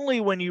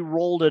only when you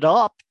rolled it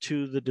up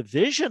to the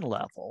division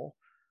level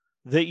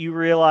that you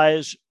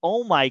realize,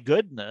 oh my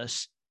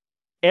goodness,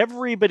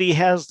 everybody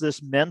has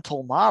this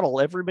mental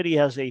model. Everybody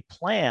has a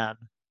plan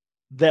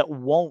that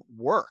won't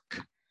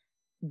work.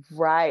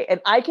 Right. And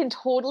I can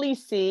totally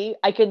see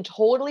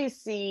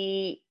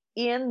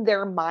in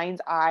their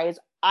mind's eyes,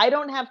 I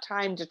don't have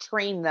time to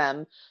train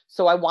them,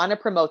 so I want to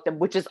promote them,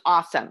 which is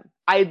awesome.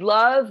 I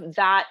love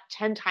that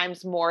 10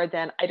 times more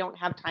than I don't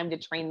have time to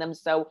train them,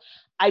 so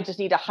I just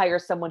need to hire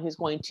someone who's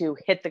going to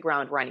hit the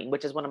ground running,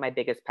 which is one of my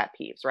biggest pet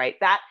peeves, right?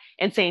 That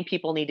and saying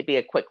people need to be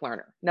a quick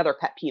learner, another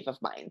pet peeve of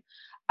mine.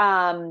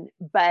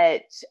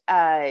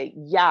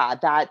 Yeah,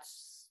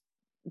 that's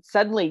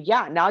suddenly,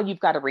 yeah, now you've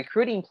got a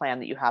recruiting plan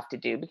that you have to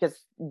do because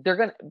they're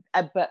going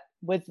to, but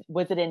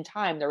was it in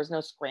time? There was no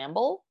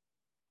scramble?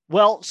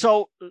 Well,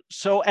 so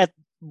at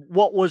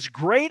what was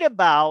great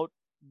about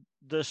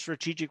the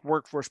strategic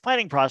workforce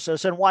planning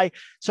process and why,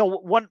 so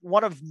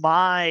one of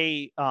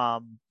my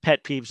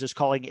pet peeves is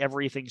calling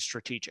everything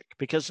strategic,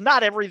 because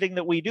not everything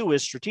that we do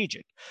is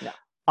strategic. No.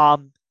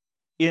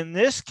 In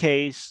this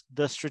case,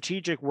 the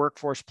strategic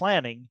workforce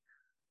planning,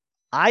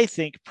 I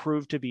think,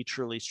 proved to be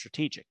truly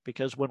strategic,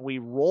 because when we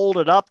rolled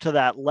it up to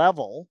that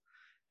level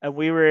and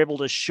we were able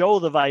to show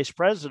the vice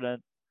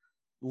president,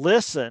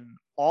 listen,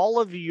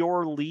 all of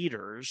your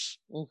leaders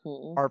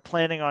are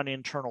planning on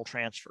internal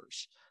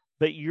transfers,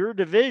 but your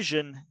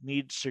division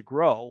needs to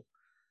grow.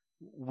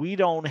 We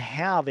don't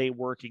have a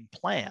working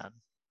plan.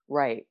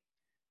 Right.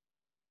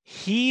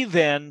 He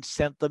then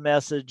sent the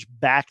message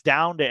back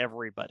down to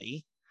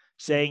everybody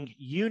saying,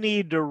 you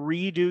need to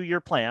redo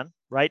your plan,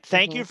 right?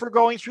 Thank you for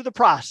going through the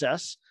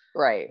process.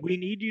 Right. We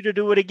need you to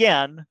do it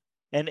again.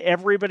 And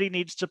everybody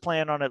needs to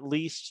plan on at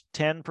least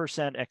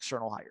 10%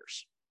 external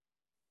hires.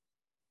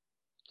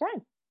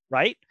 Okay.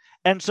 Right.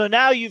 And so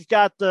now you've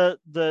got the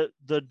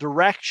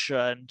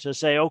direction to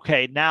say,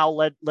 okay, now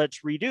let's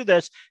redo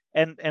this,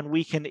 and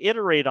we can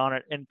iterate on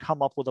it and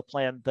come up with a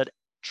plan that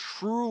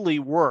truly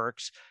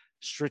works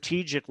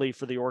strategically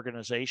for the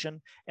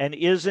organization and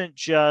isn't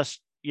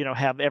just,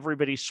 have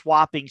everybody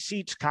swapping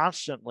seats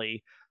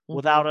constantly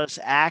without us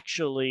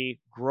actually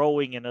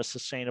growing in a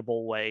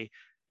sustainable way,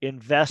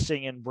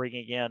 investing and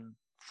bringing in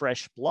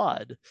fresh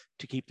blood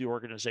to keep the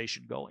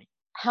organization going.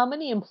 How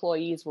many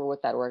employees were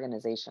with that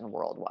organization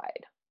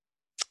worldwide?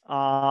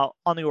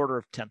 On the order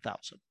of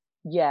 10,000.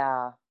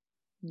 Yeah.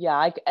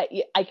 I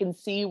can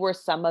see where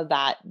some of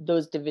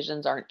those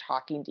divisions aren't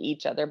talking to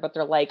each other, but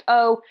they're like,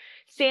 oh,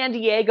 San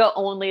Diego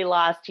only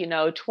lost,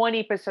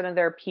 20% of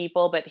their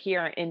people, but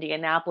here in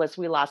Indianapolis,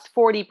 we lost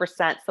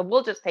 40%. So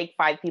we'll just take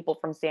 5 people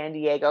from San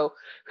Diego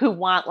who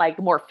want like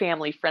more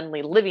family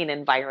friendly living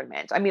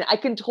environment. I mean, I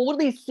can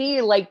totally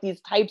see like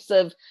these types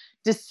of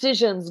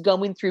decisions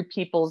going through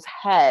people's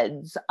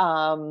heads,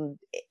 and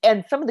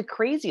some of the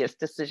craziest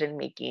decision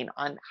making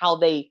on how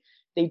they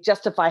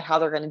justify how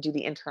they're going to do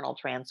the internal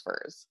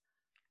transfers.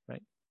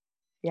 Right.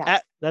 Yeah.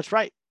 That's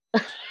right.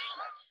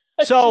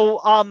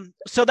 So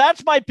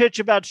that's my pitch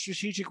about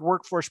strategic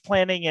workforce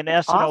planning and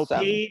S&OP.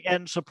 Awesome.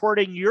 And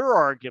supporting your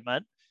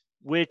argument,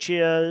 which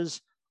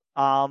is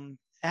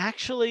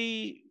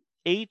actually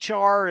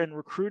HR and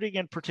recruiting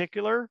in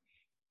particular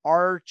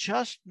are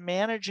just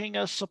managing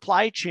a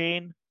supply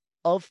chain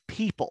of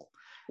people.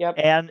 Yep.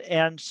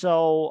 And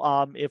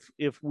so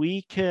if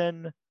we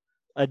can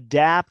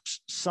adapt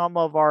some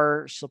of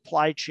our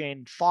supply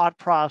chain thought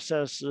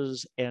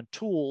processes and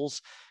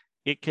tools,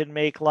 it can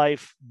make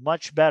life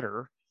much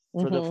better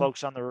for the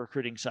folks on the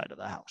recruiting side of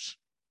the house.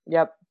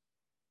 Yep.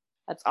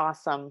 That's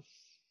awesome.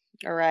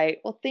 All right.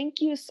 Well,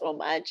 thank you so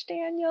much,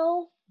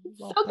 Daniel.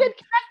 So good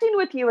connecting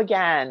with you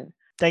again.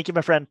 Thank you,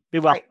 my friend. Be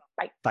well. Right.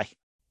 Bye. Bye.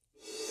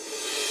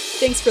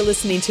 Thanks for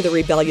listening to The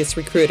Rebellious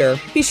Recruiter.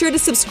 Be sure to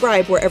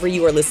subscribe wherever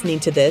you are listening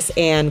to this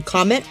and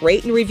comment,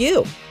 rate, and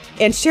review.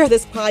 And share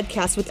this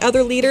podcast with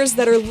other leaders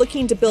that are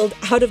looking to build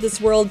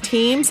out-of-this-world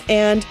teams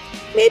and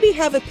maybe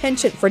have a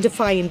penchant for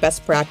defying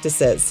best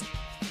practices.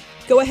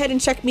 Go ahead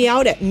and check me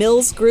out at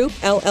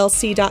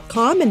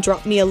millsgroupllc.com and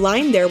drop me a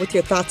line there with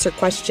your thoughts or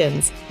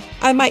questions.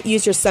 I might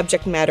use your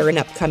subject matter in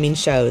upcoming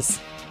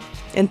shows.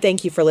 And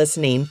thank you for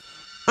listening.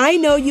 I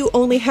know you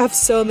only have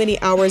so many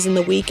hours in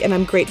the week, and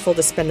I'm grateful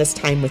to spend this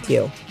time with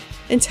you.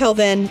 Until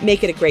then,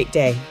 make it a great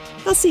day.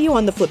 I'll see you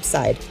on the flip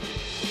side.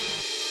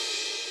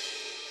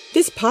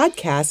 This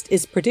podcast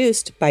is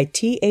produced by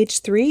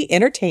TH3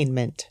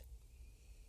 Entertainment.